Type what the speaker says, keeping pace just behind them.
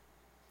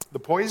The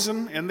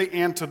poison and the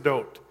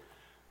antidote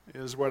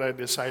is what I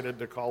decided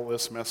to call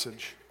this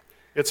message.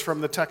 It's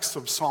from the text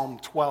of Psalm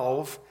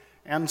 12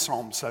 and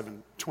Psalm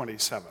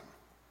 27.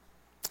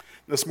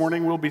 This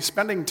morning we'll be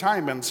spending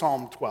time in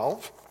Psalm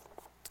 12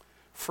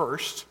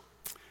 first.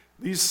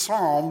 These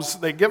Psalms,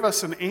 they give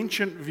us an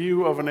ancient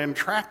view of an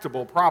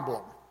intractable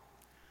problem,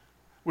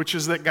 which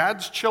is that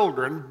God's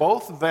children,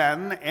 both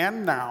then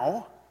and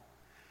now,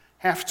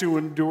 have to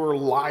endure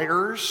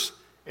liars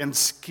and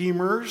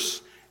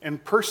schemers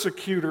and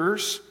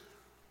persecutors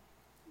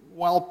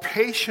while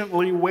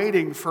patiently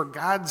waiting for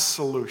God's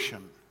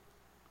solution.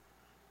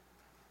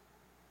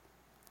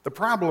 The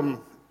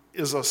problem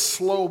is a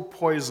slow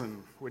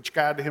poison, which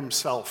God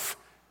himself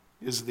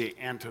is the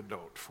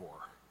antidote for.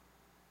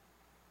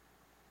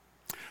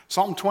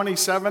 Psalm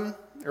 27,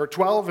 or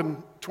 12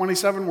 and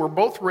 27 were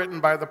both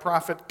written by the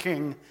prophet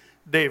King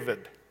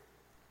David.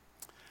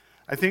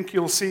 I think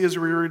you'll see as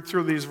we read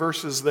through these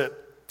verses that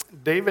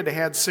David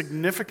had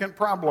significant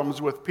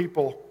problems with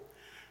people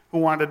who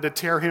wanted to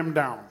tear him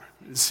down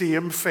and see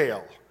him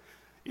fail,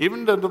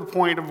 even to the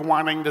point of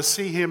wanting to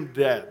see him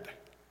dead.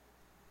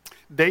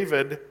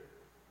 David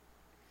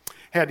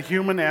had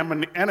human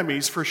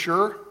enemies for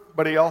sure,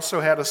 but he also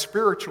had a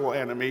spiritual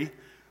enemy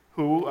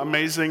who,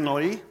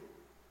 amazingly,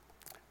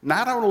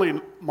 not only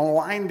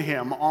maligned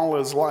him all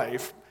his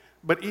life,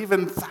 but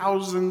even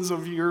thousands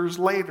of years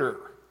later,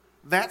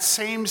 that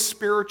same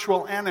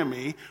spiritual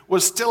enemy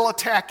was still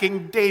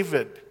attacking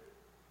David,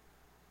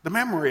 the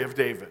memory of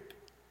David.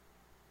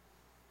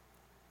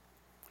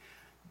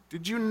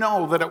 Did you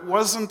know that it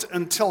wasn't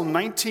until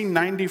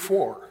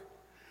 1994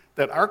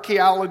 that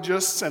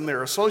archaeologists and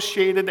their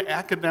associated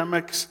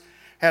academics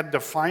had to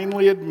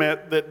finally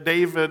admit that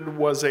David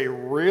was a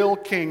real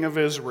king of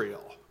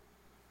Israel?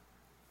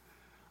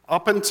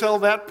 Up until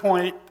that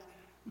point,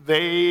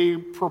 they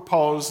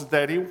proposed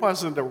that he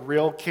wasn't a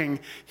real king.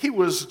 He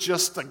was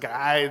just a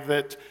guy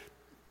that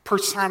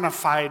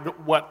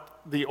personified what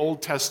the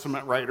Old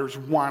Testament writers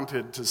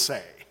wanted to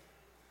say.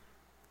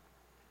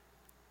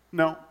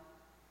 No,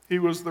 he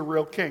was the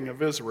real king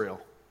of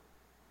Israel.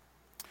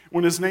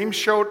 When his name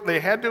showed, they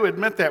had to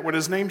admit that when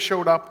his name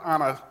showed up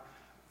on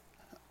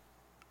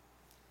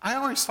I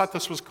always thought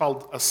this was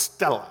called a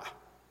stela.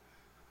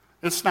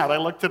 It's not, I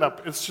looked it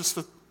up.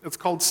 It's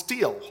called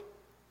stele.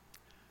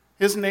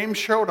 His name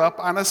showed up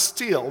on a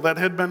stele that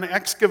had been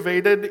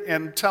excavated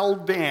in Tel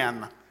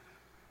Dan,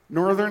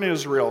 northern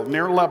Israel,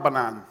 near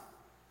Lebanon.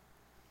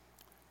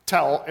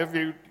 Have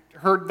you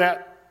heard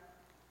that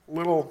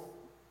little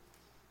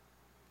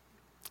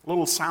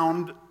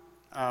sound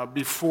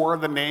before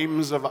the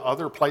names of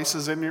other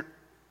places in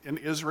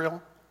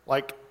Israel,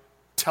 like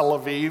Tel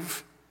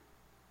Aviv?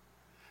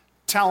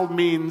 Tel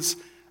means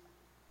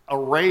a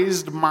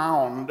raised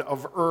mound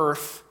of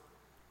earth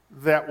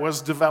that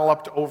was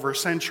developed over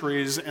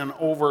centuries and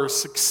over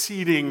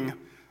succeeding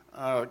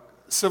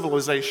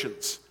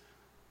civilizations.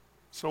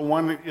 So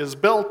when it is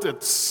built,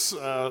 it's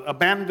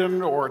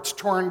abandoned or it's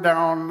torn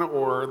down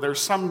or there's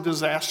some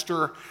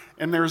disaster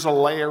and there's a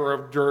layer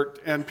of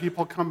dirt and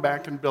people come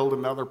back and build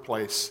another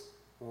place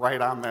right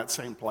on that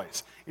same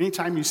place.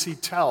 Anytime you see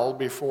Tel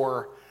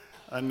before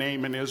a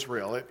name in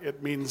Israel,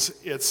 it means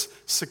it's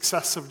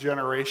successive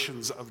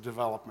generations of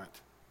development.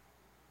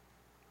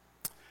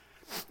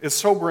 It's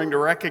sobering to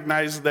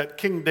recognize that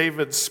King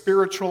David's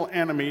spiritual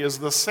enemy is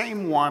the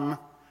same one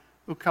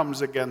who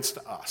comes against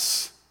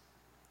us.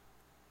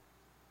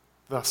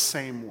 The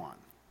same one.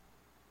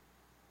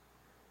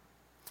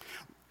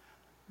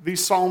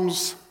 These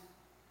Psalms,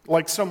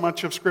 like so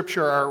much of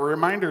Scripture, are a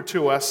reminder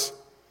to us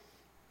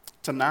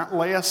to not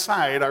lay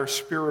aside our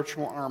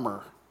spiritual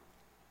armor.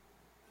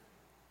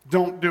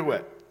 Don't do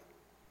it.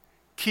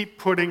 Keep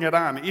putting it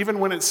on, even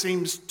when it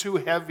seems too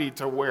heavy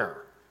to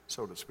wear,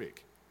 so to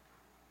speak.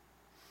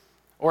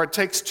 Or it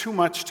takes too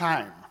much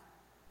time.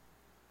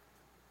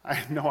 I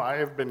know I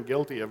have been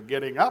guilty of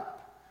getting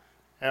up,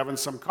 having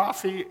some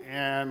coffee,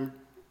 and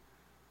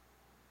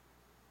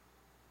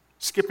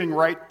skipping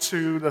right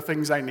to the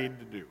things I need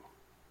to do.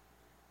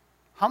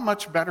 How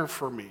much better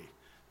for me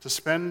to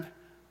spend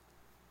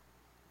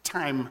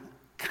time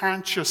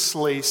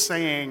consciously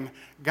saying,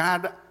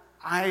 God,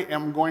 I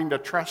am going to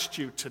trust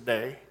you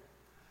today.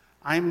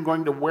 I'm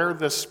going to wear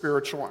this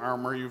spiritual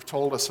armor you've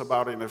told us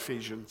about in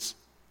Ephesians.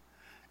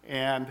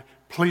 And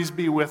please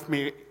be with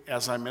me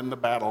as I'm in the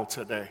battle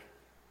today.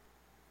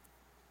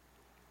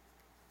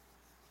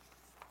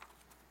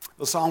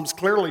 The Psalms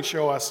clearly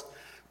show us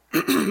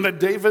that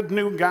David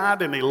knew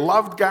God and he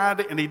loved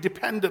God and he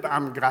depended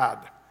on God.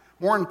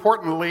 More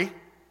importantly,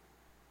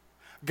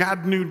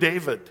 God knew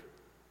David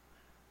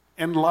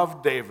and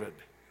loved David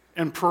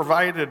and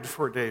provided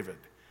for David,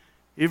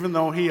 even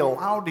though he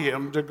allowed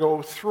him to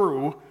go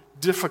through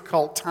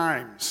difficult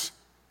times.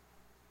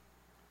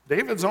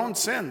 David's own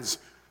sins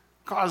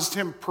caused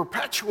him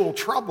perpetual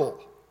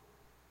trouble.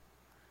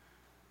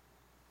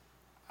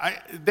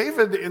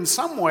 David, in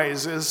some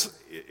ways,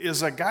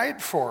 is a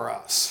guide for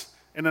us.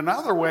 And in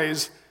other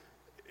ways,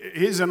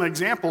 he's an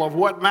example of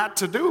what not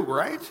to do,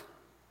 right?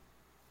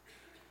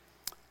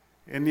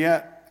 And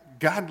yet,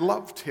 God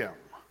loved him.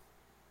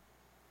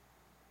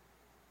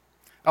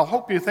 I'll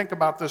hope you think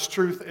about this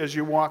truth as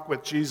you walk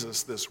with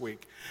Jesus this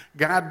week.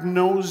 God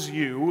knows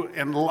you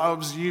and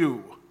loves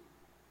you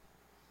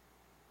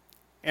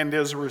and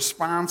is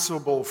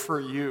responsible for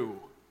you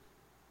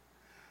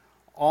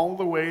all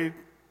the way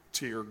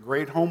to your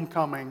great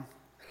homecoming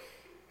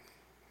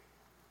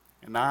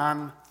and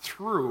on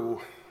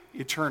through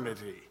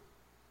eternity.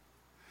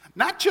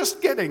 Not just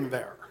getting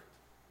there,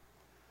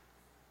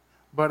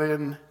 but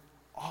in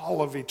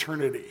all of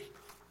eternity.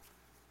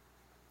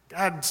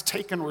 God's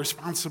taken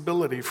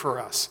responsibility for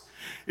us.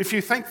 If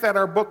you think that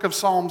our book of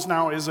Psalms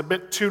now is a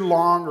bit too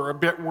long or a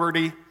bit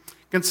wordy,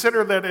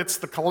 consider that it's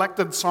the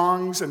collected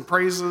songs and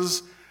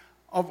praises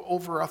of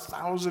over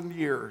 1,000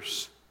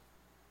 years.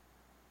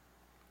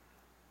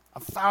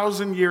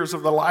 1,000 years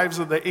of the lives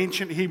of the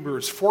ancient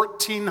Hebrews,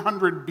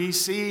 1400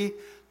 BC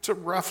to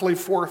roughly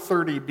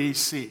 430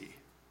 BC.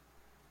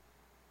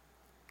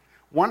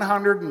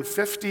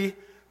 150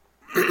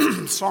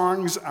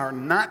 songs are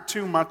not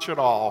too much at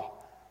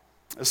all,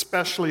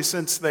 especially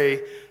since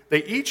they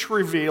each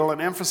reveal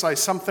and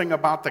emphasize something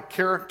about the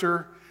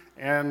character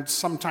and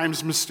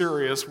sometimes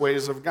mysterious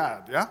ways of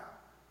God, yeah?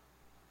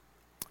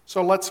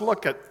 So let's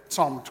look at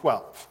Psalm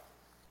 12.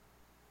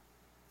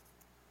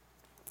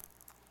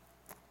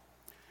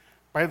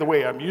 By the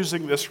way, I'm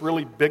using this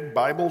really big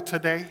Bible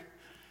today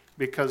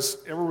because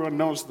everyone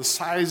knows the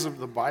size of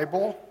the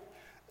Bible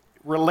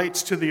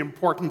relates to the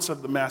importance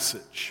of the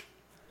message.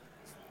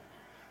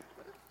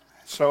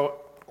 So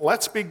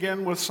let's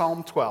begin with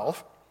Psalm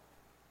 12.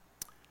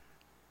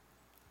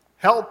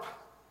 Help,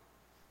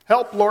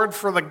 Lord,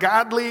 for the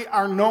godly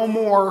are no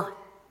more.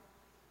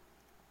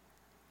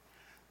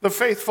 The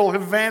faithful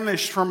have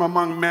vanished from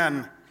among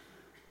men.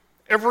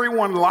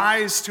 Everyone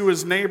lies to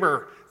his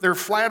neighbor. Their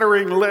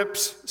flattering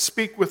lips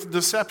speak with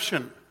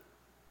deception.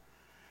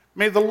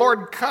 May the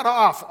Lord cut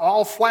off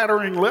all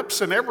flattering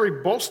lips and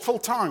every boastful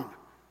tongue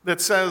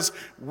that says,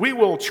 we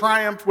will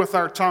triumph with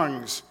our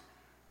tongues.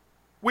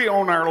 We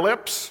own our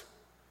lips.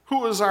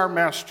 Who is our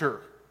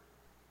master?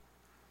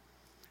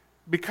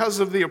 Because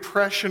of the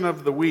oppression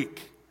of the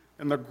weak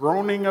and the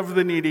groaning of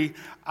the needy,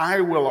 I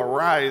will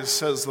arise,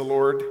 says the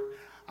Lord.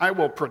 I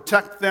will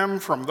protect them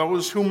from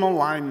those who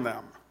malign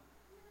them.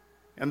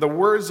 And the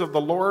words of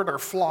the Lord are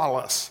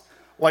flawless,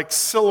 like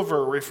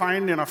silver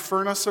refined in a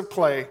furnace of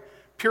clay,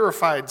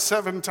 purified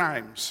 7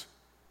 times.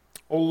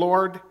 O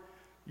Lord,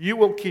 you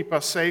will keep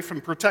us safe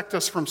and protect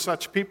us from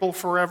such people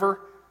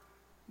forever.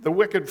 The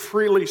wicked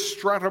freely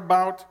strut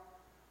about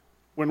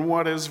when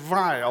what is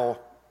vile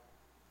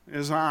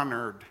is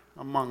honored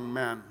among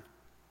men.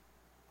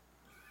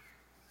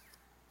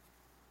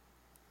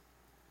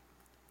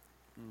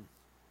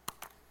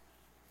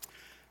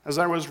 As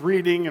I was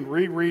reading and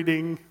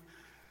rereading,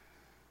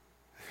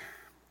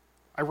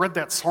 I read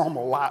that psalm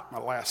a lot in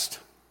the last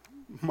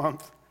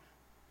month.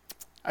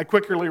 I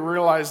quickly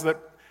realized that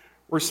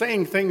we're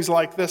saying things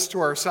like this to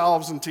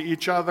ourselves and to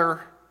each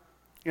other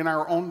in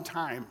our own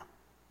time.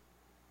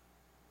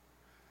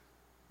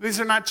 These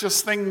are not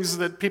just things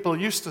that people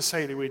used to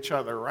say to each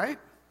other, right?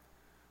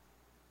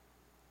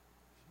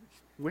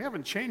 We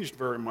haven't changed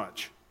very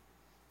much.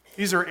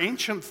 These are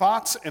ancient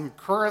thoughts and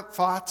current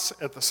thoughts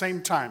at the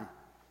same time.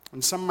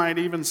 And some might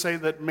even say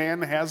that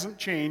man hasn't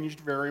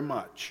changed very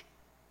much.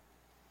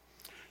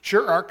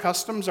 Sure, our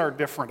customs are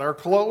different. Our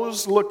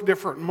clothes look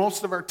different.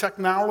 Most of our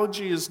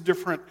technology is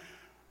different,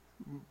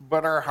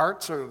 but our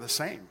hearts are the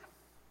same.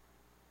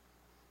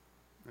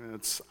 And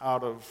it's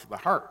out of the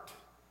heart.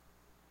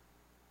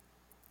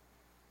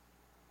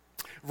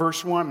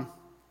 Verse 1.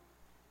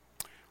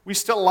 We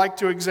still like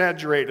to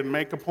exaggerate and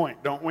make a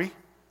point, don't we?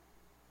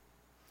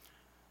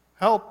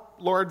 Help,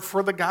 Lord,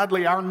 for the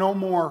godly are no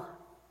more.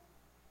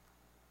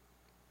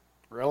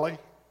 Really?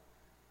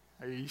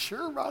 Are you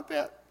sure about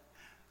that?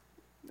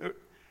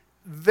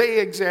 They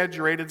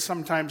exaggerated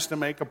sometimes to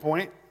make a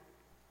point.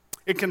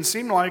 It can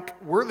seem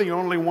like we're the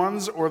only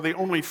ones or the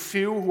only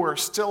few who are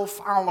still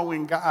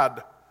following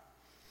God.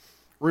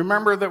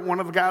 Remember that one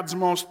of God's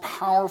most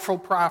powerful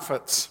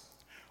prophets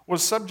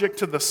was subject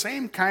to the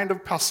same kind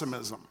of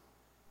pessimism.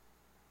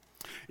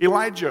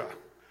 Elijah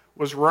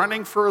was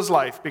running for his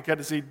life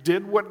because he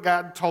did what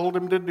God told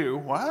him to do.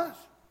 What?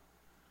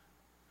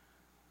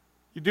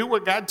 You do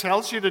what God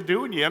tells you to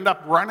do and you end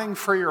up running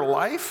for your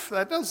life?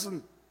 That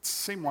doesn't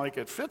seem like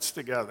it fits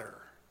together.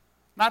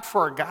 Not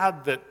for a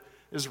God that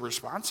is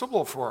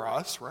responsible for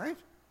us, right?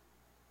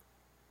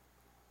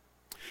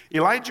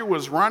 Elijah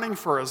was running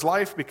for his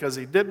life because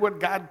he did what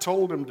God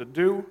told him to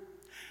do,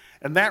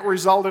 and that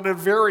resulted in a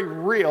very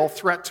real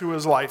threat to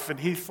his life, and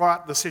he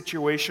thought the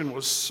situation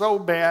was so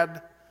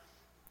bad,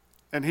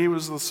 and he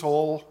was the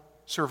sole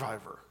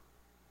survivor.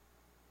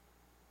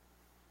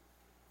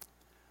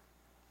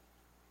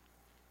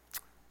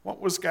 What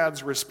was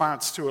God's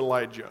response to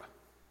Elijah?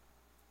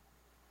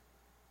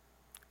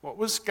 What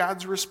was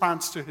God's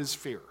response to his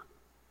fear?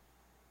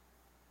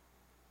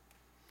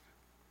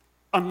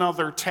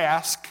 Another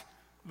task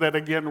that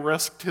again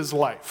risked his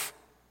life.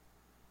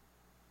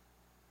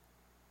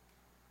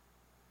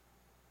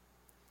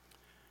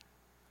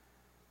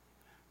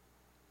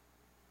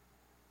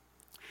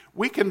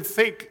 We can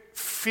think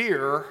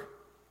fear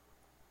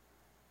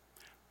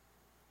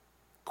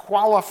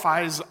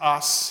qualifies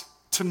us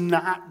to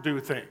not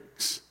do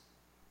things.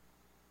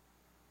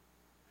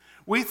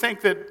 We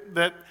think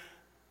that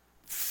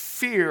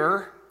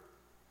fear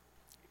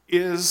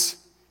is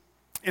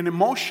an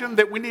emotion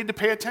that we need to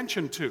pay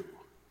attention to.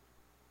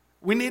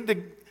 We need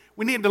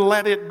to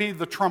let it be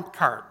the trump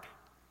card.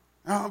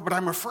 Oh, but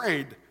I'm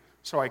afraid,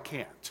 so I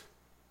can't.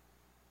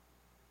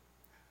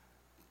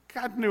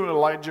 God knew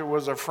Elijah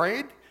was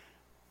afraid,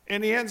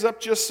 and he ends up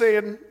just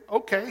saying,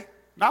 okay,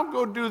 now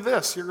go do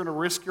this. You're going to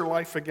risk your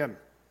life again.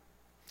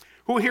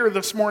 Who here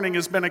this morning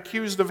has been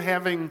accused of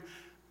having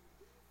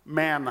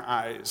man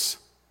eyes?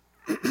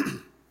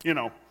 You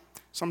know,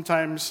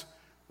 sometimes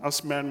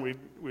us men,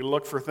 we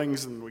look for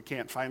things and we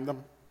can't find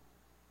them.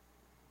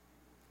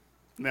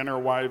 And then our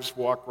wives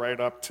walk right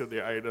up to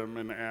the item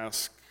and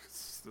ask,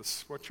 is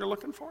this what you're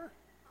looking for?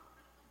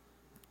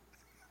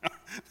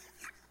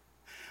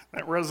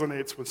 That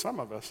resonates with some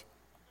of us.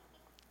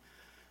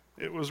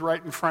 It was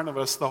right in front of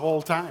us the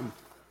whole time.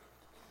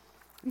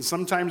 And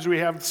sometimes we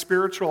have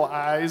spiritual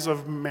eyes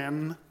of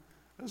men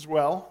as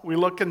well. We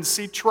look and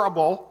see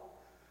trouble,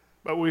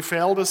 but we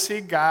fail to see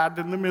God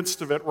in the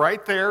midst of it,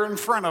 right there in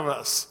front of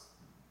us.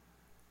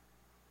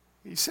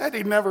 He said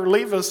he'd never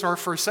leave us or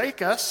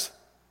forsake us.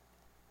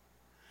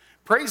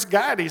 Praise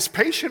God, he's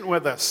patient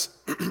with us.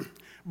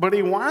 But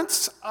he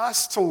wants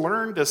us to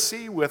learn to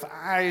see with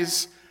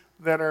eyes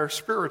that are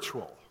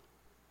spiritual.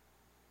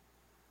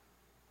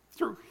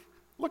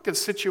 Look at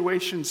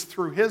situations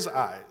through his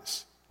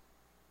eyes.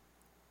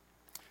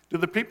 Do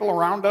the people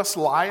around us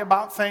lie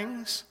about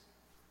things?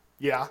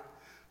 Yeah.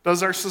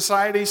 Does our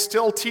society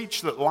still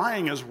teach that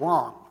lying is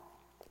wrong?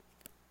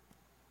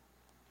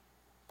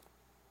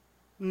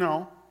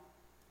 No.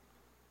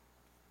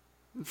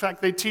 In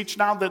fact, they teach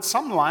now that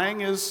some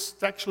lying is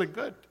actually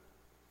good.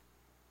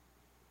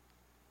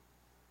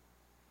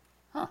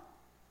 Huh.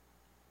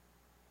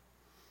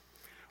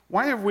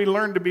 Why have we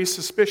learned to be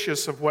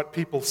suspicious of what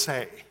people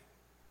say?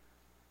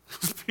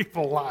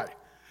 People lie.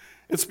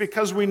 It's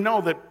because we know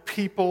that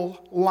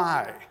people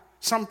lie.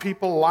 Some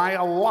people lie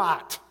a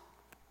lot,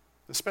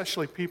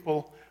 especially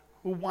people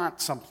who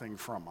want something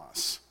from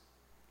us.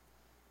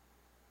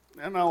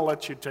 And I'll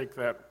let you take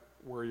that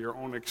where your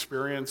own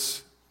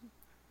experience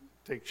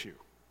takes you.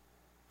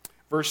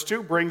 Verse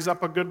 2 brings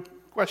up a good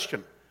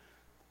question.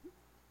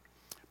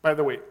 By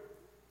the way,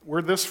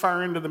 we're this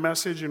far into the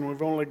message and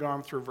we've only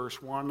gone through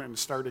verse 1 and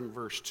starting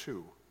verse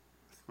 2.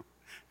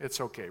 It's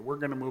okay. We're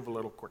going to move a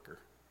little quicker.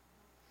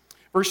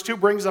 Verse 2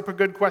 brings up a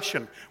good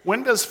question.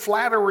 When does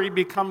flattery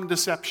become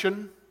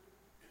deception?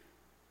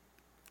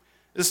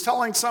 Is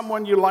telling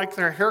someone you like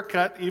their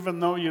haircut even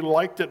though you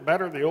liked it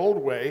better the old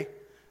way,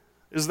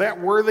 is that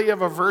worthy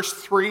of a verse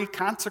 3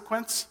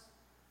 consequence?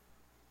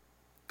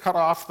 Cut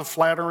off the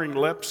flattering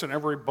lips and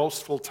every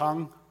boastful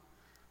tongue?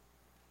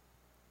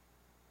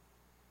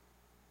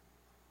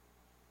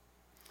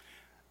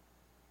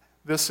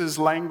 This is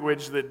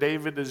language that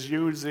David is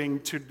using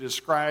to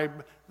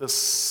describe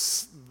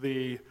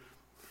the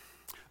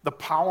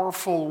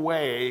powerful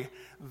way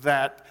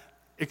that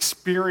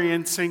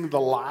experiencing the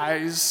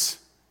lies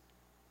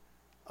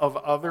of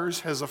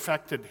others has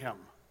affected him.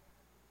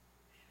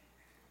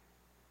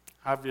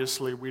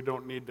 Obviously, we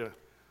don't need to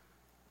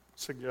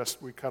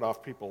suggest we cut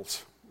off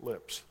people's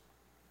lips.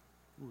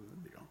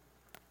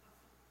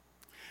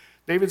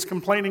 David's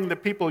complaining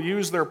that people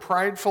use their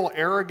prideful,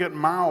 arrogant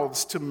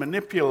mouths to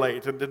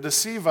manipulate and to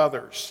deceive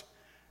others,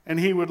 and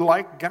he would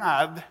like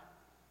God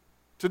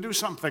to do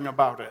something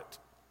about it.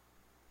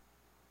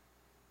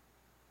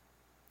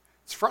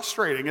 It's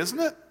frustrating, isn't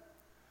it?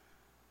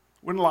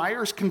 When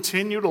liars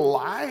continue to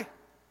lie?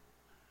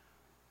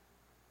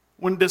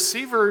 When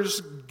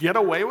deceivers get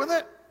away with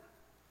it?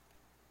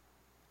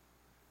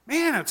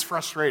 Man, it's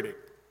frustrating.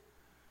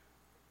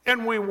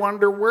 And we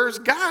wonder, where's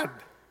God?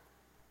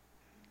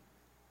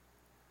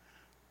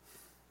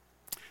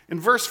 In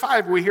verse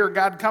 5, we hear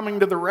God coming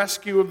to the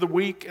rescue of the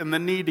weak and the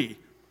needy.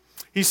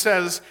 He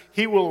says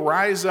he will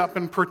rise up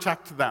and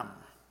protect them.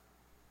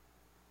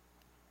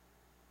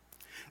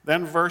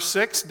 Then verse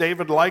 6,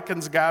 David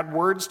likens God's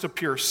words to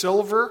pure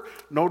silver,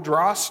 no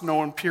dross,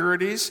 no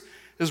impurities.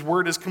 His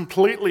word is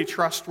completely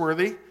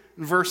trustworthy.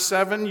 In verse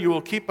 7, you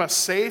will keep us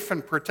safe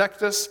and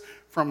protect us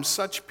from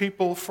such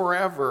people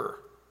forever.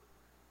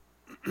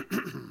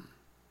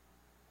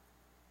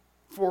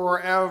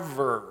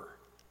 Forever.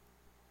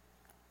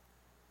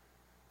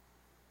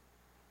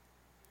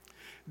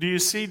 Do you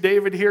see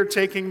David here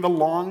taking the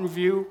long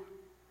view?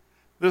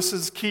 This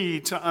is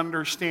key to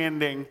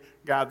understanding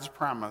God's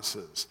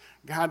promises.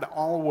 God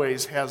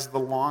always has the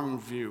long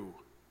view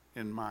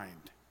in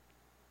mind.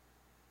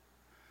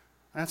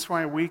 That's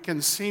why we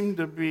can seem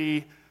to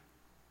be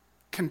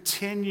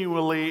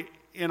continually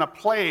in a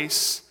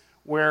place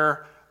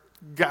where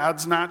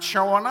God's not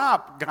showing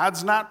up.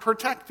 God's not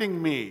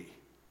protecting me.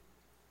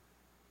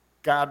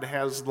 God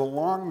has the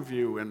long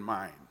view in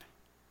mind.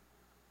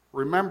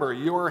 Remember,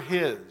 you're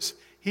His.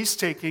 He's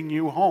taking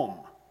you home.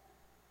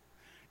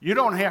 You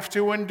don't have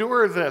to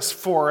endure this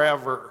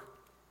forever.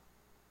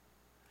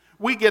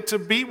 We get to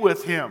be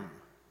with him.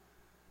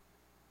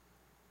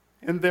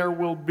 And there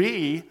will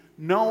be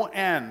no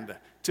end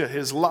to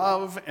his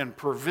love and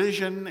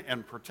provision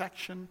and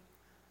protection.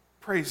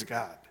 Praise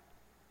God.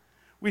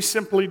 We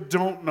simply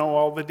don't know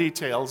all the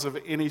details of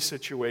any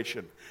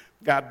situation.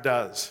 God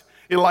does.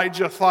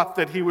 Elijah thought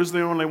that he was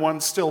the only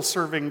one still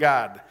serving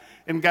God.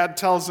 And God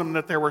tells him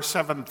that there were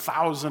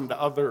 7,000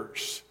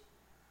 others.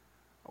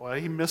 Well,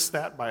 he missed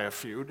that by a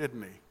few,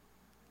 didn't he?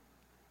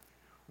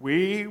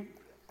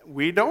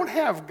 We don't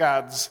have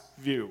God's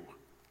view.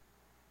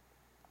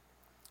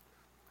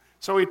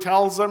 So he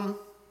tells them,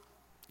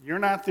 you're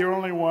not the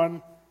only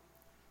one.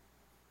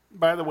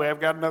 By the way,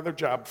 I've got another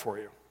job for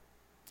you.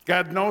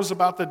 God knows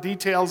about the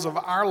details of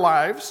our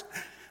lives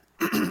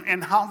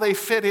and how they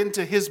fit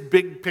into his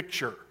big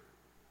picture.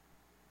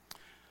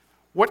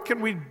 What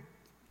can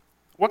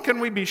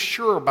we be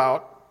sure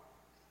about?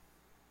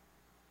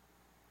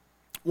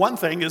 One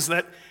thing is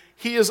that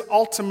he is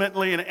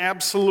ultimately and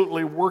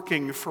absolutely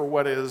working for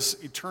what is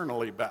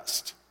eternally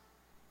best.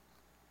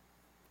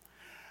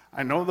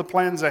 I know the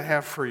plans I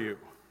have for you,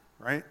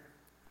 right?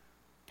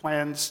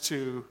 Plans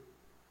to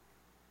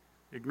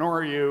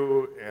ignore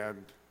you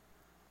and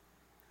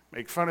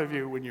make fun of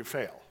you when you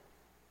fail.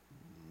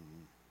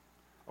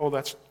 Oh,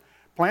 that's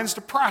plans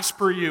to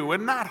prosper you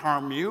and not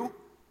harm you.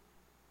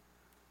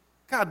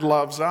 God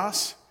loves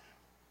us.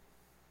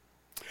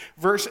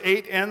 Verse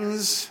 8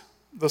 ends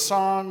the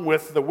song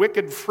with the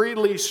wicked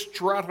freely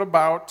strut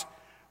about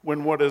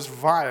when what is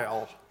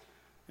vile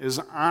is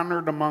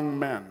honored among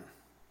men.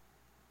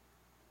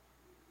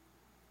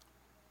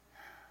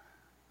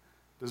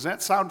 Does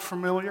that sound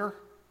familiar?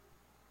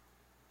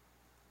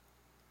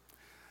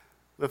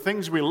 The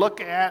things we look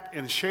at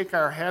and shake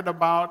our head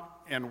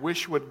about and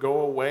wish would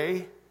go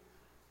away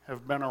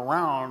have been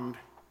around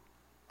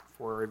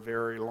for a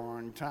very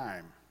long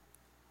time.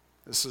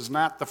 This is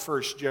not the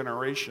first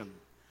generation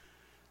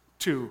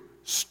to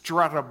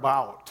strut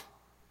about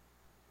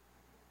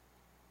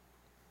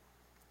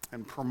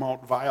and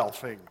promote vile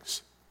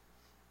things.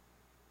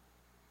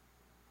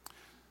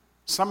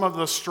 Some of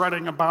the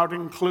strutting about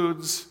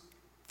includes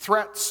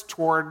threats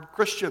toward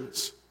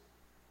Christians.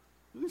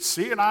 You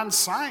see it on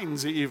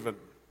signs even.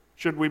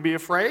 Should we be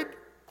afraid?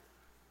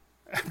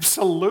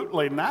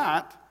 Absolutely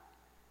not.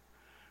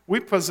 We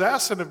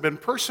possess and have been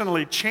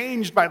personally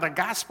changed by the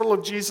gospel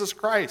of Jesus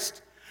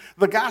Christ.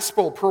 The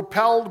gospel,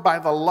 propelled by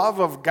the love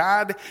of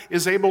God,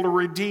 is able to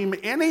redeem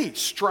any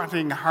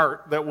strutting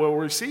heart that will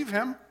receive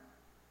him.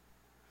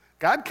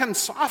 God can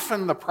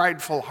soften the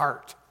prideful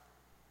heart.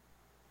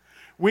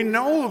 We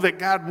know that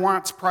God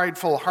wants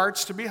prideful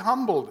hearts to be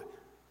humbled.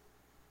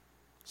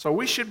 So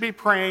we should be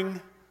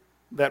praying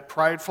that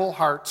prideful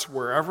hearts,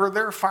 wherever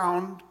they're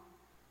found,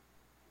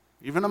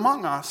 even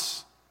among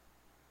us,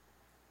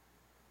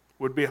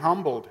 would be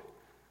humbled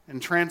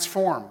and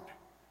transformed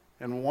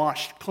and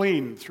washed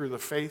clean through the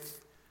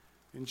faith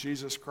in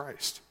Jesus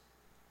Christ.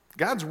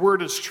 God's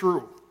word is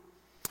true.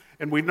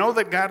 And we know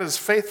that God is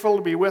faithful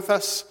to be with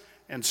us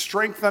and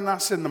strengthen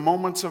us in the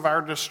moments of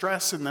our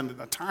distress and in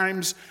the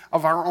times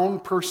of our own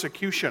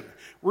persecution.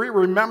 We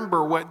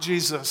remember what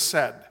Jesus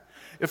said.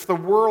 If the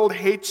world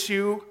hates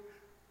you,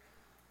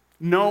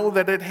 know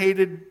that it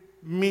hated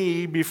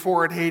me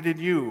before it hated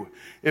you.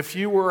 If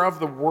you were of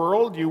the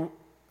world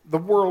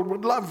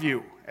would love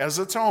you as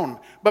its own.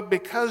 But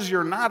because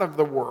you're not of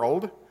the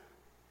world,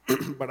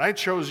 but I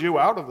chose you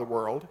out of the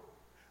world,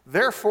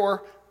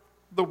 therefore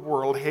the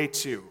world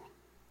hates you.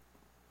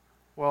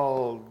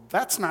 Well,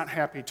 that's not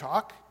happy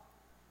talk.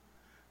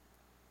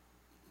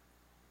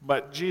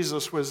 But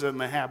Jesus was in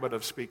the habit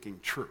of speaking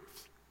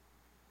truth.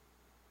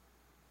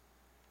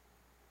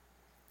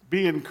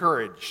 Be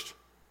encouraged.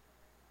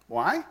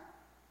 Why?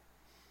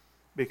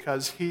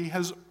 Because he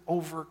has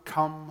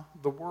overcome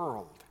the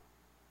world.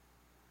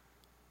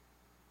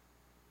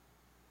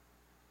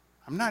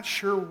 I'm not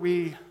sure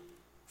we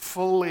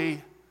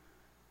fully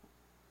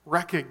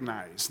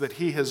recognize that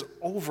he has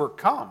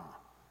overcome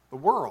the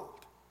world.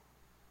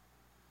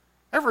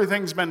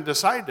 Everything's been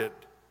decided.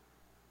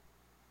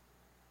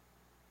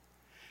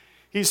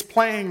 He's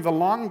playing the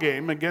long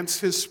game against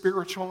his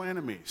spiritual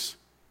enemies.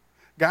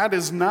 God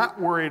is not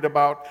worried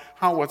about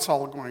how it's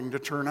all going to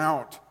turn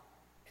out.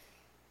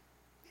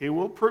 He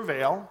will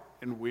prevail,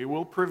 and we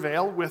will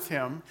prevail with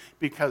him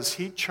because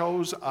he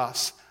chose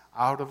us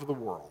out of the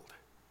world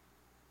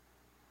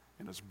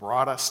and has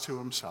brought us to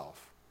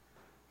himself.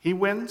 He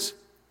wins,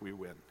 we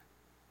win.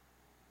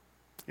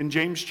 In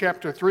James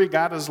chapter 3,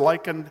 God has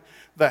likened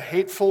the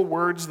hateful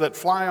words that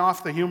fly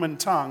off the human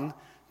tongue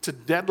to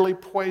deadly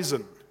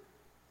poison.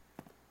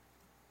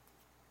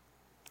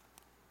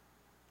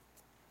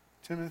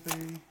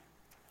 Timothy,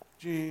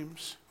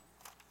 James.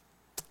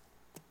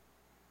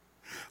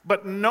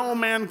 But no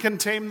man can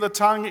tame the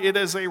tongue. It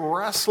is a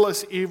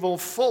restless evil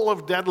full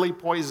of deadly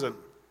poison.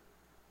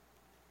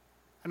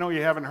 I know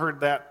you haven't heard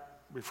that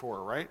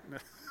before, right?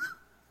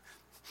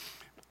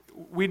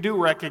 We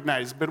do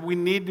recognize, but we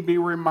need to be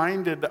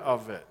reminded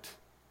of it.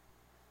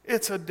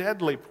 It's a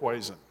deadly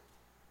poison.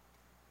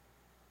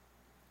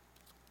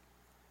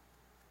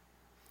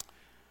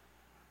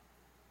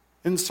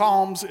 In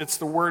Psalms, it's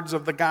the words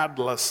of the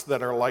godless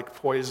that are like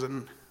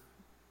poison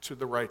to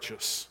the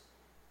righteous.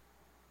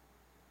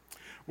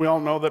 We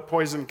all know that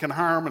poison can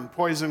harm and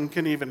poison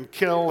can even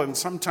kill, and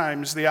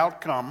sometimes the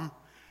outcome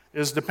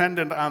is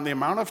dependent on the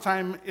amount of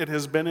time it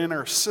has been in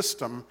our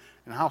system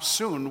and how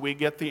soon we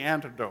get the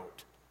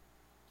antidote.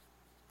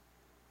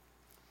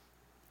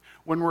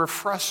 When we're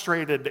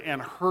frustrated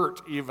and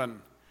hurt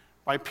even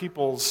by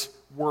people's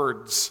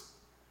words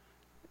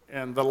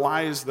and the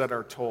lies that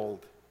are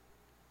told,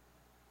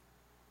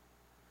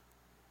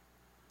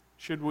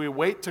 should we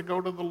wait to go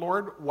to the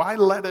Lord? Why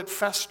let it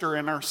fester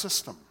in our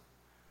system?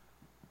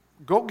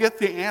 Go get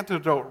the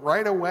antidote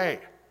right away.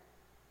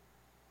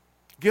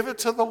 Give it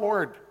to the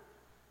Lord.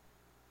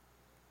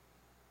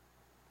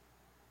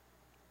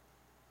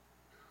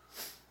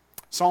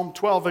 Psalm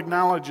 12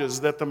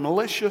 acknowledges that the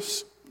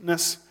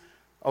maliciousness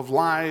of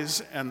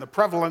lies and the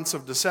prevalence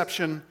of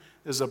deception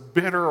is a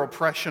bitter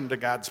oppression to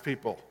God's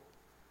people.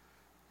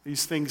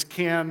 These things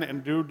can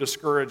and do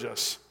discourage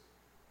us.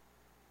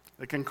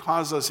 They can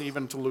cause us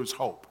even to lose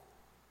hope.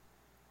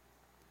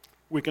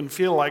 We can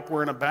feel like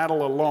we're in a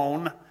battle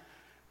alone,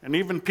 and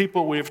even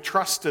people we've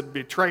trusted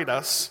betrayed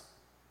us.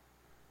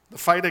 The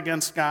fight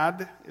against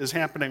God is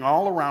happening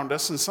all around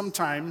us, and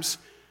sometimes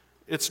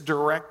it's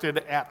directed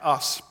at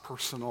us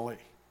personally.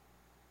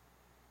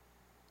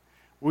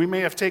 We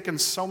may have taken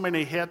so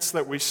many hits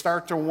that we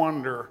start to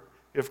wonder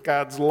if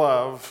God's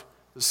love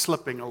is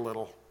slipping a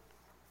little.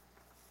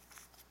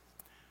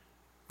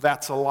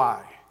 That's a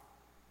lie.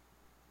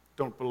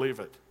 Don't believe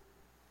it.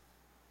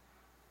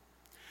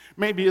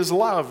 Maybe his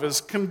love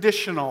is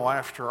conditional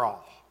after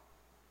all.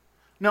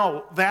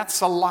 No,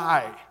 that's a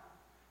lie.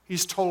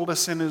 He's told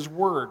us in his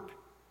word.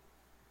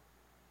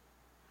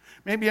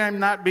 Maybe I'm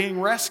not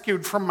being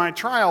rescued from my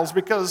trials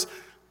because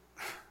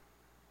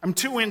I'm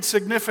too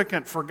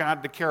insignificant for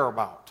God to care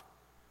about.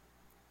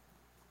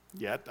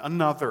 Yet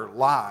another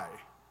lie.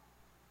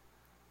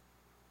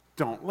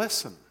 Don't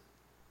listen.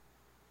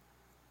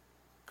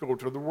 Go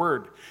to the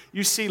Word.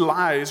 You see,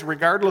 lies,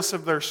 regardless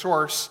of their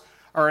source,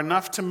 are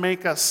enough to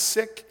make us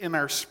sick in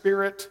our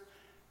spirit,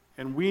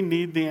 and we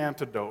need the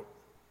antidote.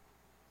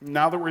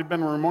 Now that we've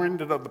been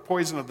reminded of the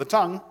poison of the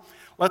tongue,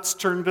 let's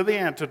turn to the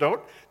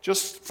antidote,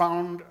 just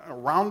found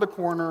around the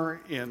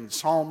corner in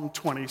Psalm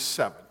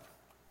 27.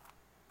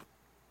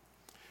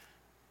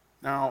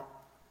 Now,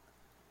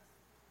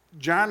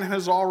 John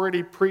has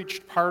already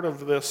preached part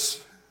of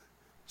this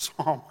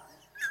psalm.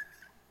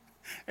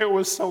 It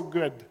was so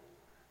good.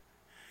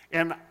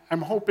 And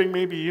I'm hoping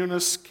maybe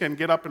Eunice can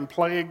get up and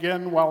play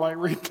again while I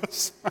read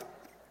this.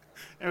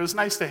 It was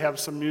nice to have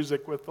some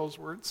music with those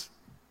words.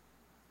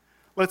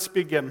 Let's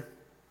begin.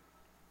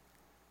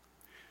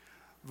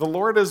 The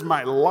Lord is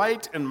my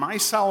light and my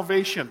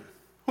salvation.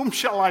 Whom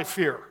shall I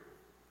fear?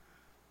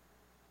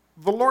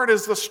 The Lord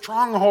is the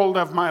stronghold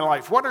of my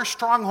life. What are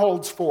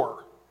strongholds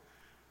for?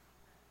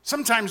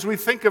 Sometimes we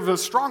think of a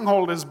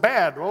stronghold as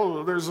bad.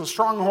 Oh, there's a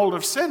stronghold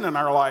of sin in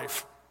our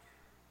life.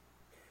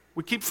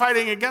 We keep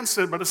fighting against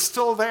it, but it's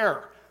still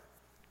there.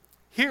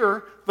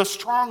 Here, the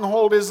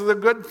stronghold is the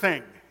good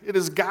thing. It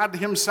is God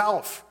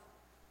himself.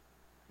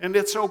 And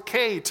it's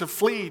okay to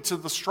flee to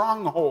the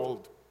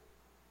stronghold.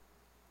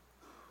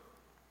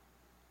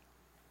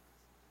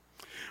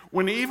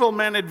 When evil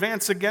men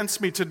advance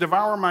against me to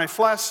devour my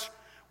flesh,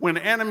 when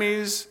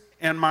enemies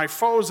and my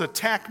foes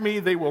attack me,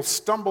 they will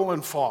stumble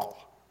and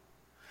fall.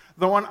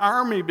 Though an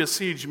army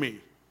besiege me,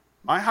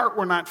 my heart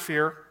will not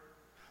fear.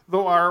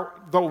 Though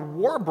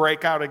war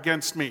break out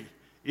against me,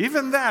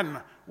 even then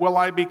will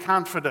I be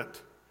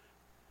confident.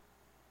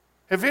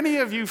 Have any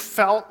of you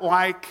felt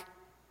like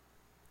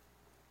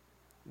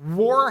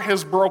war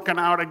has broken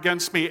out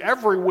against me?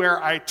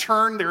 Everywhere I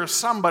turn, there's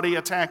somebody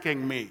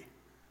attacking me.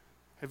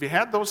 Have you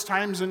had those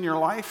times in your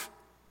life?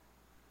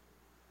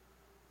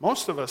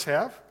 Most of us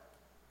have.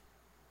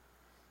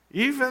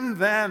 Even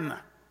then,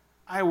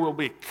 I will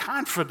be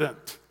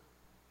confident.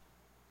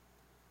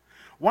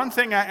 One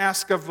thing I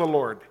ask of the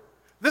Lord,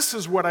 this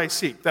is what I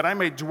seek, that I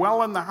may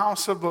dwell in the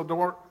house of the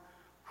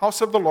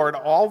Lord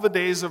all the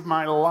days of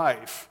my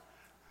life.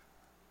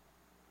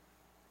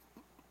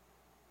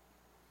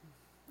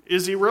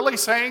 Is he really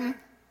saying,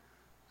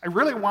 I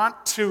really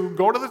want to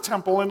go to the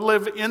temple and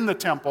live in the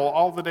temple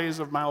all the days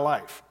of my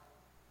life?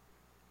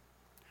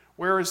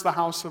 Where is the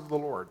house of the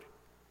Lord?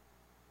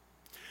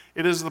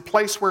 It is the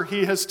place where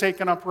he has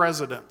taken up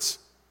residence.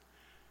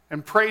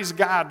 And praise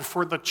God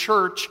for the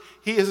church,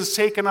 he has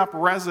taken up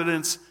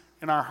residence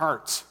in our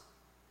hearts.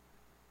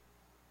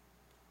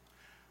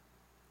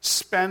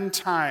 Spend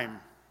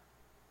time.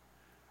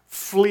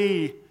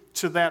 Flee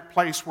to that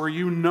place where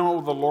you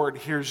know the Lord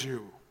hears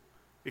you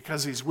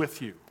because he's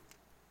with you.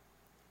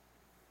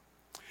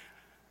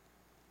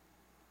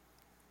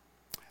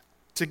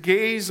 To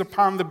gaze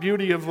upon the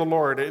beauty of the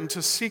Lord and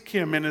to seek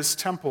him in his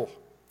temple.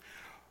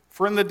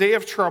 For in the day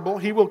of trouble,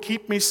 he will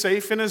keep me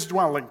safe in his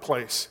dwelling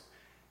place.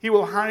 He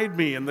will hide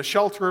me in the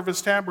shelter of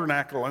his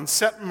tabernacle and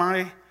set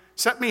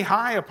me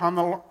high upon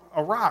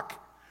a rock.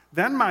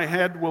 Then my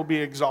head will be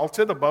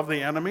exalted above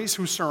the enemies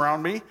who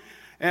surround me,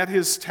 At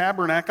his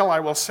tabernacle I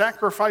will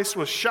sacrifice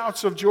with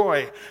shouts of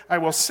joy. I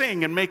will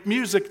sing and make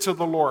music to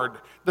the Lord.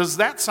 Does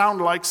that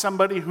sound like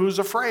somebody who's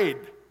afraid?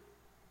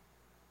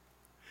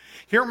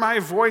 Hear my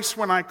voice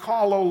when I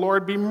call, O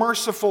Lord. Be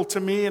merciful to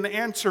me and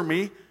answer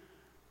me.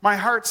 My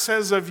heart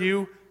says of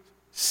you,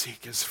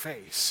 seek his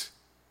face.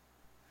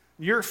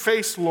 Your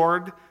face,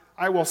 Lord,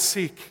 I will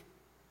seek.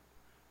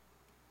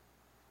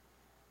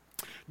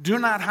 Do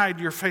not hide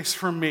your face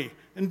from me,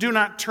 and do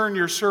not turn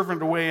your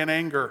servant away in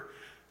anger.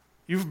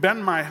 You've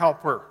been my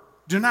helper.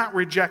 Do not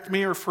reject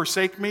me or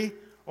forsake me,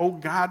 O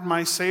God,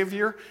 my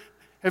Savior.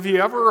 Have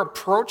you ever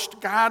approached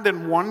God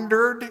and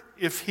wondered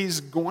if he's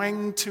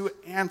going to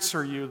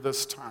answer you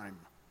this time?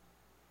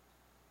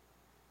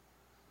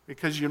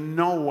 Because you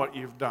know what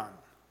you've done.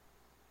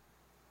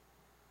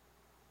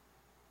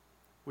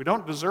 We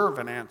don't deserve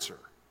an answer.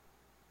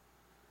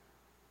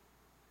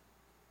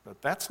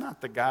 But that's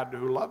not the God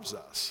who loves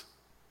us.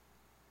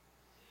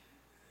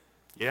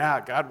 Yeah,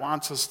 God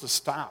wants us to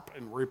stop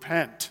and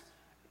repent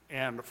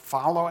and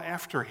follow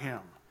after him,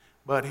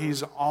 but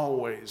he's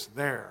always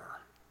there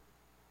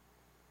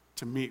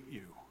to meet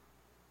you.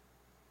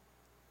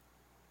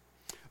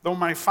 Though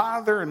my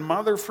father and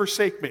mother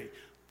forsake me,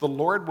 the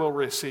Lord will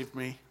receive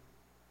me.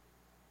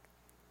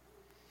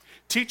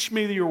 Teach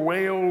me your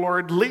way, O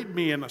Lord. Lead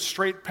me in a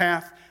straight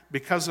path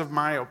because of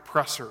my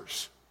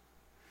oppressors.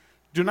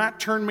 Do not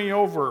turn me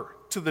over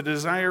to the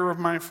desire of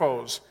my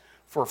foes,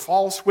 for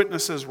false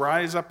witnesses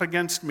rise up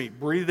against me,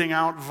 breathing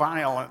out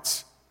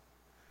violence.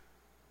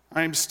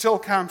 I am still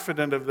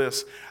confident of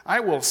this. I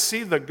will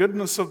see the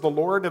goodness of the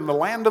Lord in the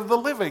land of the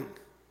living.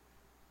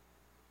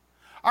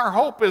 Our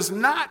hope is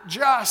not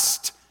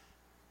just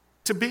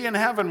to be in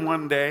heaven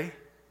one day.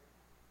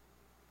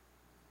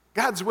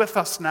 God's with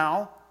us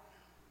now.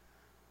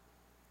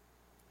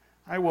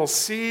 I will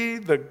see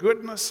the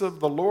goodness of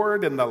the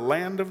Lord in the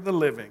land of the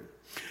living.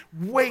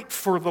 Wait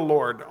for the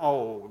Lord.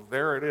 Oh,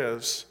 there it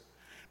is.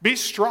 Be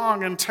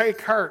strong and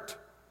take heart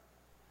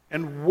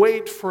and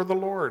wait for the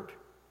Lord.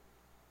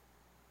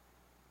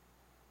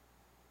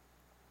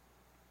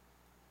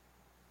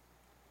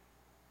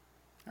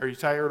 Are you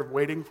tired of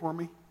waiting for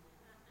me?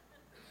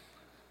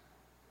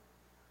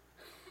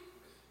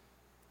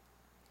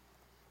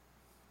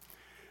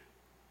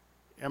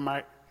 Am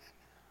I?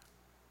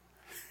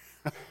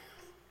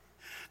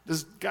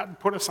 Does God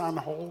put us on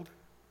hold?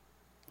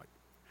 Like,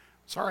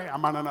 sorry,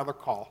 I'm on another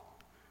call.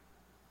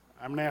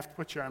 I'm going to have to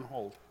put you on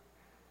hold.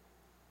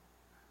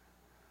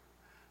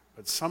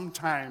 But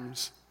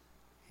sometimes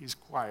he's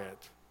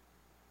quiet.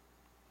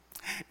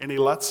 And he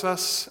lets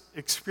us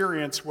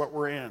experience what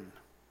we're in.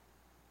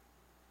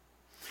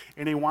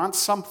 And he wants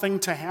something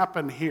to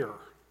happen here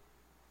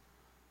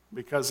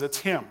because it's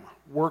him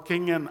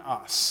working in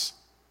us.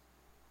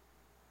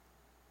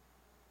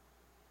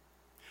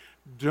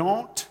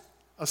 Don't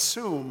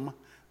assume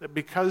that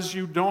because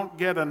you don't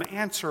get an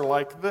answer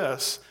like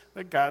this,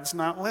 that God's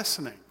not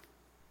listening.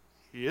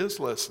 He is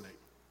listening.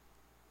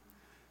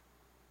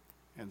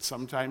 And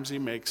sometimes he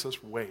makes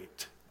us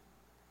wait.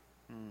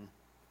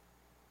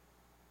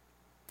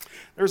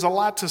 There's a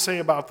lot to say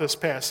about this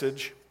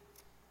passage.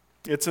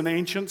 It's an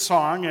ancient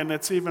song, and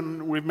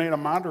we've made a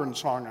modern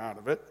song out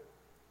of it.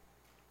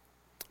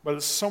 But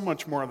it's so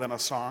much more than a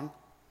song.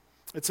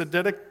 It's a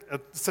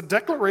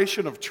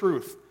declaration of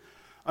truth.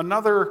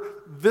 Another,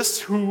 this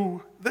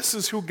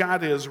is who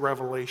God is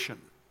revelation.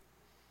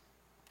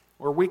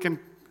 Or I've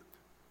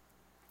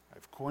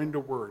coined a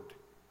word.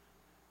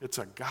 It's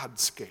a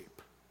Godscape.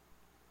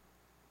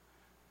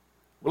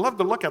 We love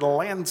to look at a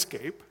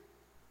landscape.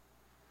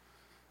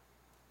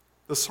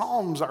 The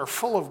Psalms are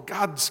full of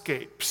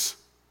Godscapes.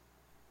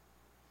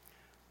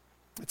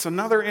 It's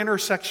another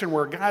intersection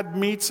where God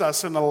meets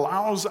us and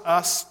allows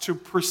us to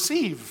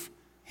perceive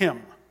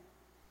him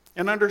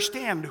and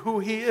understand who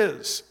he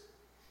is.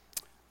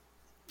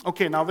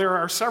 Okay, now there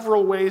are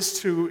several ways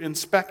to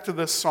inspect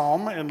this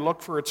psalm and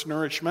look for its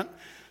nourishment.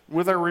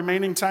 With our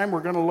remaining time,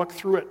 we're going to look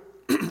through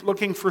it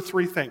looking for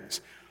three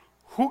things.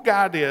 Who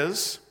God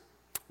is,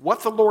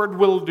 what the Lord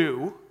will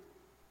do,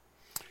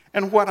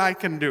 and what I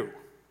can do.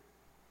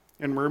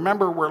 And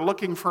remember, we're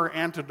looking for an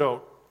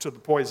antidote to the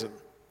poison.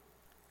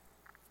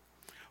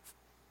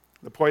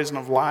 The poison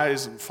of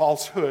lies and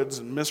falsehoods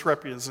and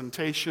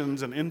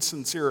misrepresentations and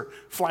insincere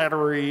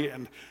flattery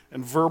and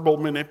verbal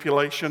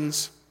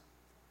manipulations.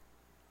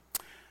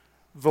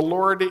 The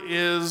Lord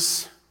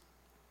is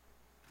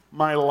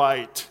my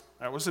light.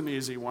 That was an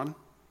easy one.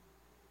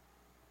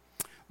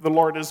 The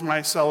Lord is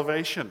my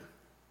salvation.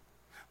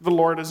 The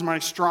Lord is my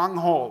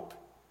stronghold.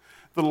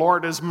 The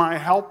Lord is my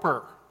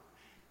helper.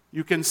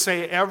 You can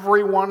say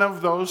every one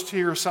of those to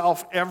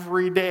yourself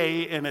every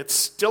day, and it's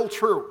still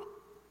true.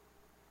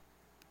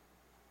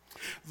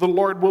 The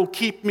Lord will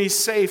keep me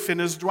safe in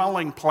his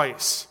dwelling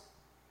place.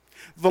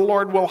 The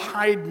Lord will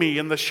hide me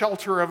in the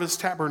shelter of his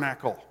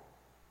tabernacle.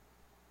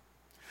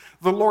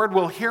 The Lord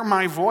will hear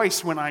my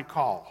voice when I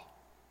call.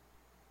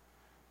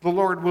 The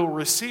Lord will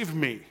receive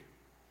me.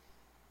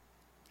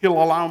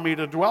 He'll allow me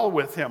to dwell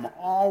with him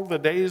all the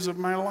days of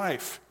my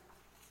life.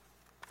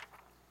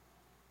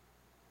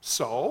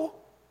 So,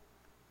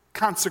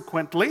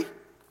 Consequently,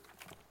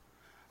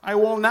 I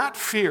will not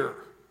fear.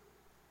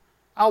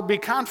 I'll be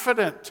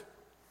confident.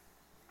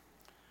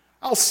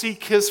 I'll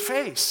seek his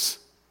face.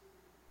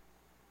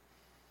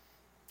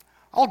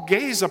 I'll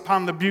gaze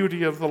upon the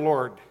beauty of the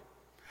Lord.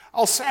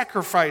 I'll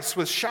sacrifice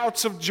with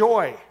shouts of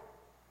joy.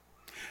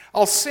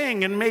 I'll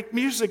sing and make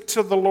music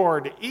to the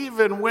Lord,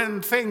 even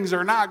when things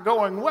are not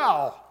going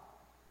well,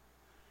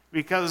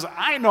 because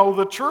I know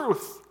the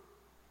truth.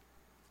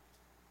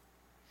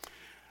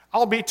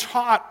 I'll be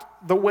taught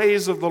the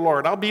ways of the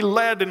Lord. I'll be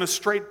led in a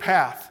straight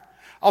path.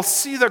 I'll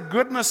see the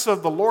goodness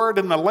of the Lord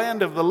in the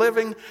land of the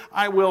living.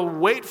 I will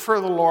wait for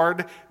the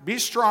Lord. Be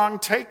strong,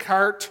 take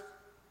heart.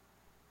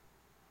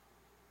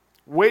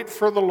 Wait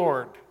for the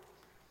Lord.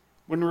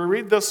 When we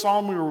read this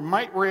psalm, we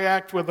might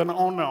react with an,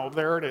 oh no,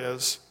 there it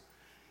is.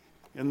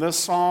 In this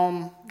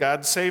psalm,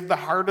 God saved the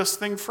hardest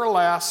thing for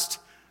last.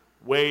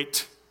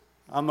 Wait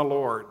on the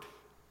Lord.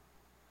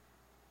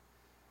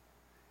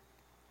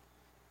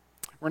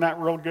 We're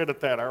not real good at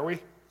that, are we?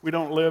 We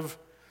don't live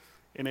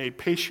in a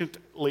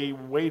patiently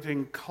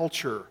waiting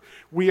culture.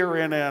 We are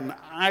in an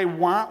I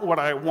want what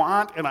I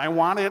want and I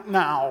want it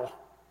now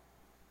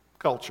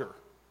culture.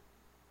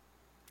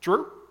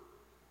 True?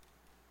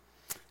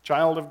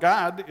 Child of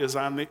God is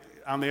on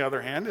the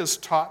other hand, is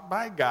taught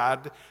by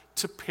God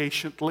to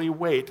patiently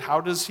wait.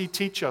 How does he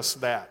teach us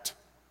that?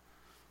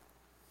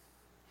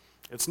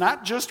 It's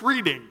not just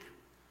reading.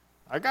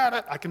 I got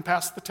it. I can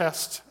pass the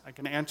test. I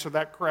can answer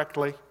that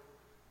correctly.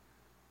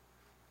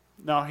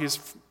 No, he's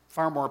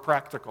far more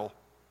practical.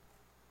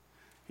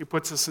 He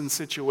puts us in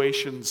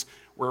situations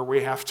where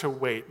we have to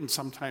wait, and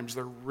sometimes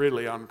they're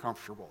really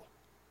uncomfortable.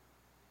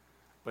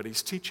 But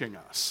he's teaching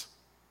us.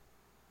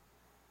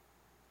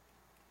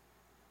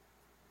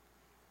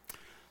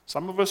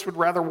 Some of us would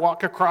rather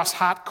walk across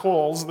hot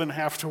coals than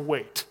have to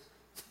wait.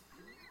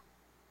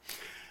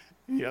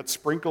 Yet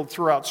sprinkled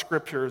throughout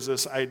Scripture is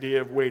this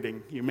idea of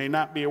waiting. You may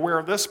not be aware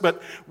of this,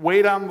 but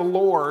wait on the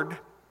Lord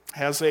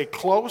has a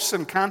close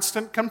and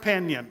constant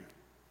companion.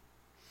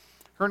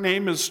 Her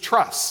name is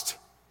Trust,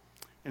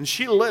 and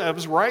she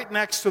lives right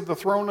next to the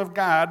throne of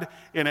God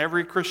in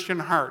every Christian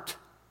heart.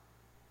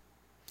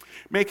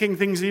 Making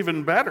things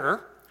even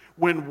better,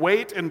 when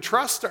wait and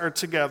trust are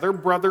together,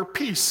 Brother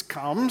Peace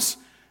comes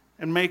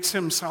and makes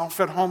himself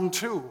at home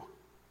too.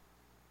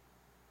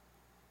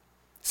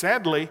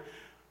 Sadly,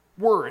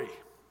 worry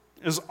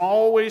is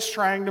always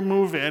trying to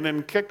move in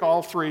and kick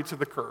all three to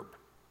the curb.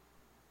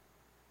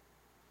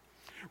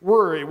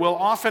 Worry will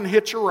often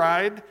hitch a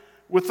ride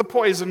with the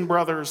Poison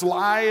Brothers,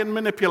 lie and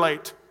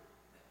manipulate.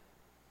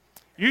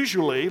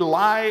 Usually,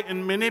 lie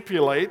and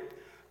manipulate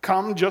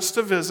come just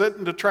to visit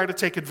and to try to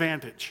take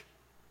advantage.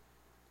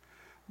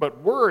 But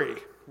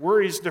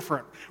worry's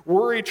different.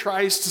 Worry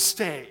tries to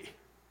stay.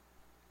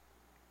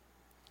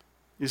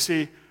 You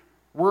see,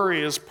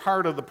 worry is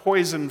part of the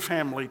poison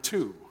family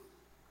too.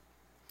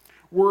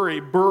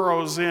 Worry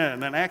burrows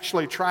in and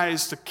actually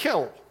tries to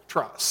kill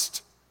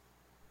trust.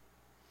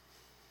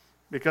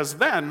 Because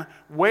then,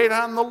 wait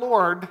on the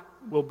Lord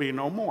will be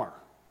no more,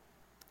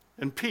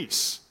 and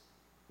peace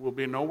will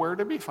be nowhere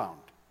to be found.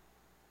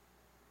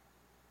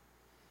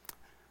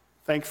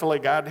 Thankfully,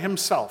 God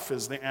himself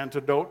is the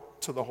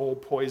antidote to the whole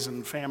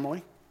poison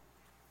family.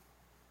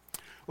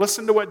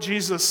 Listen to what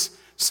Jesus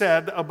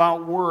said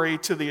about worry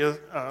to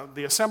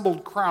the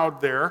assembled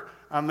crowd there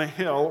on the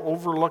hill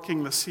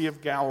overlooking the Sea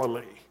of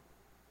Galilee.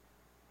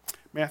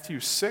 Matthew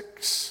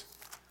 6.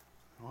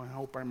 Oh, I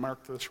hope I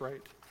marked this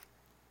right.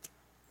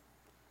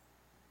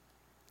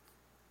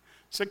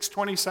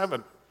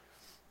 6:27.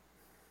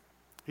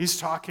 He's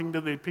talking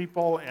to the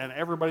people and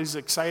everybody's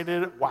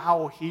excited.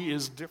 Wow, he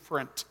is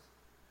different.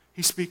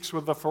 He speaks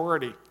with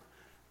authority.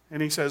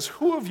 And he says,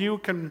 who of you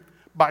can,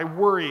 by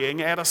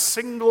worrying, add a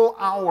single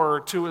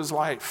hour to his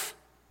life?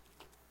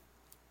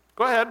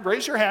 Go ahead,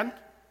 raise your hand.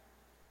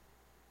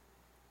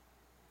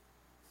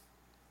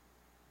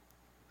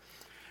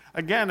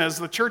 Again, as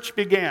the church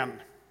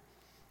began,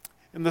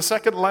 in the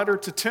second letter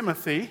to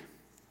Timothy,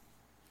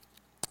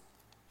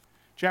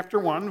 chapter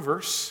 1,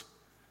 verse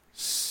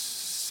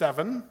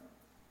 7,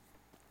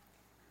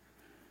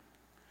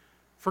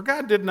 for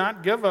God did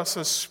not give us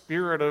a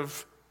spirit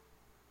of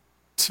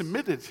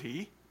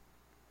timidity.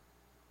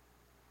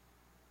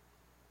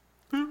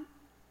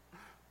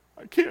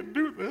 I can't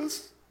do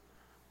this.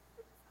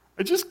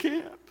 I just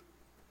can't.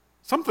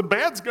 Something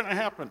bad's going to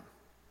happen.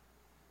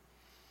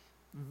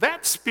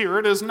 That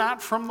spirit is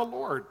not from the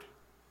Lord.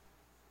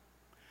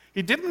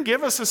 He didn't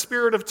give us a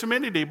spirit of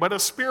timidity, but a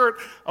spirit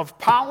of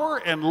power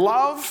and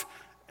love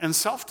and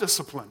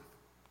self-discipline.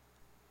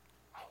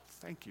 Oh,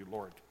 thank you,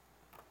 Lord.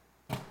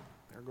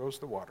 There goes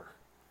the water.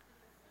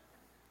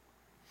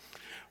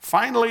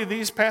 Finally,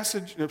 these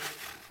passages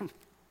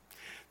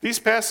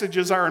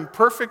are in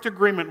perfect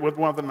agreement with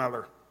one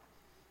another.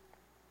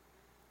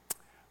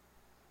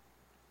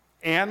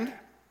 And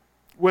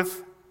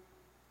with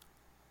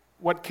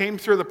what came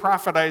through the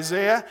prophet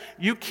Isaiah,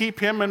 you keep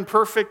him in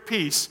perfect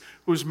peace,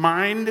 whose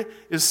mind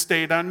is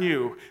stayed on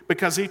you,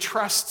 because he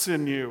trusts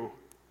in you.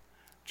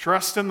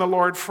 Trust in the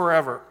Lord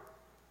forever.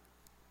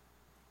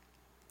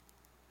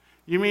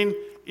 You mean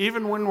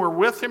even when we're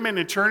with him in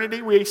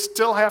eternity, we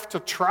still have to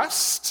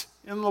trust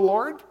in the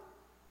Lord?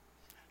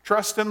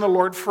 Trust in the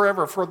Lord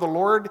forever, for the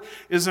Lord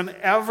is an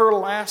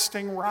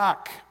everlasting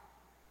rock.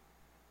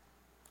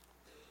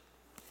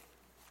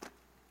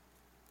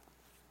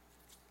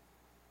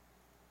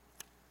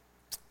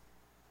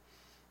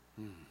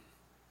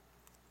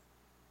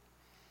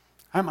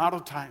 I'm out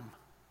of time.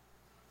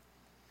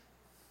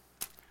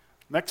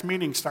 Next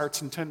meeting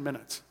starts in 10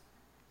 minutes.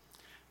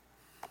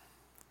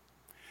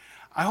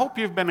 I hope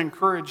you've been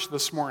encouraged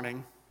this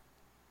morning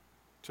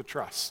to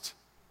trust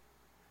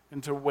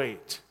and to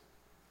wait,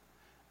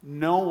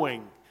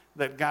 knowing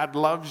that God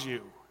loves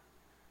you.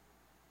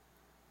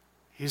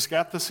 He's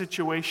got the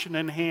situation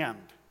in hand.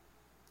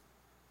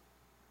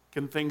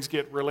 Can things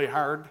get really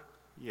hard?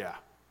 Yeah.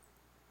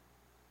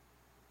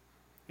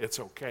 It's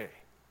okay.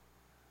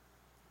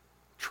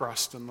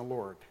 Trust in the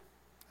Lord.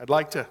 I'd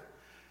like to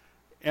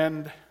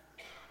end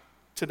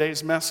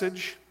today's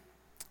message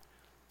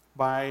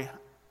by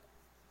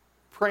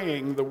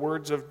praying the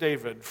words of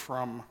David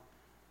from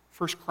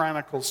 1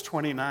 Chronicles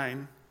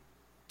 29,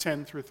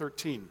 10 through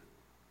 13.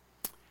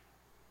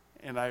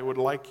 And I would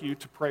like you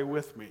to pray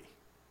with me.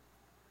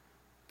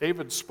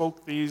 David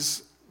spoke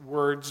these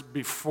words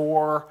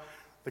before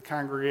the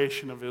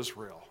congregation of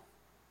Israel.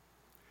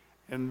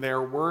 And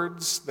they're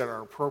words that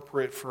are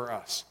appropriate for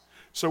us.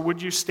 So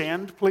would you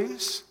stand,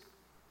 please?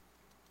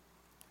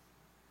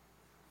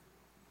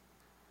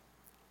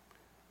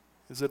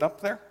 Is it up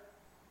there?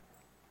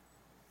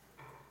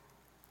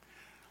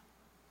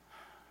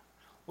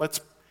 Let's,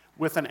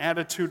 with an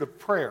attitude of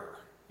prayer,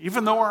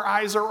 even though our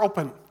eyes are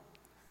open,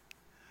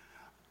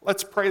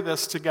 let's pray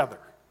this together.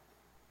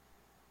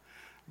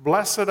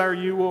 Blessed are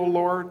you, O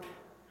Lord,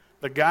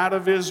 the God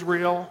of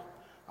Israel,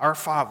 our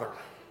Father,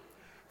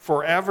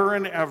 forever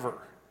and ever.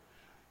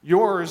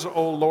 Yours,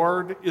 O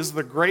Lord, is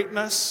the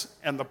greatness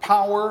and the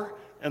power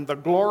and the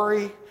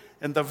glory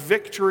and the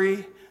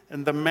victory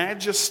and the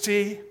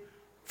majesty,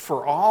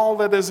 for all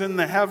that is in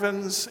the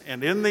heavens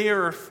and in the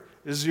earth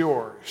is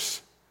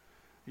yours.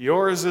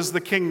 Yours is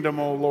the kingdom,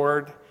 O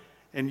Lord,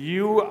 and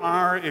you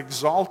are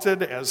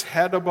exalted as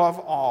head above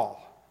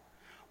all.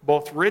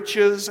 Both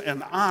riches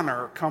and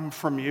honor come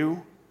from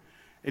you,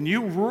 and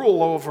you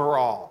rule over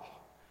all.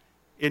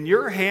 In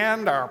your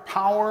hand are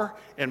power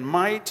and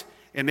might,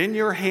 and in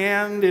your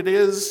hand it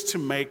is to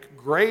make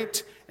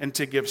great and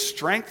to give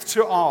strength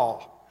to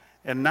all.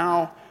 And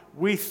now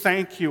we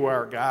thank you,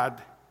 our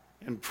God,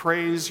 and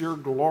praise your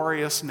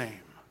glorious name.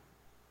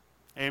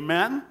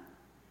 Amen.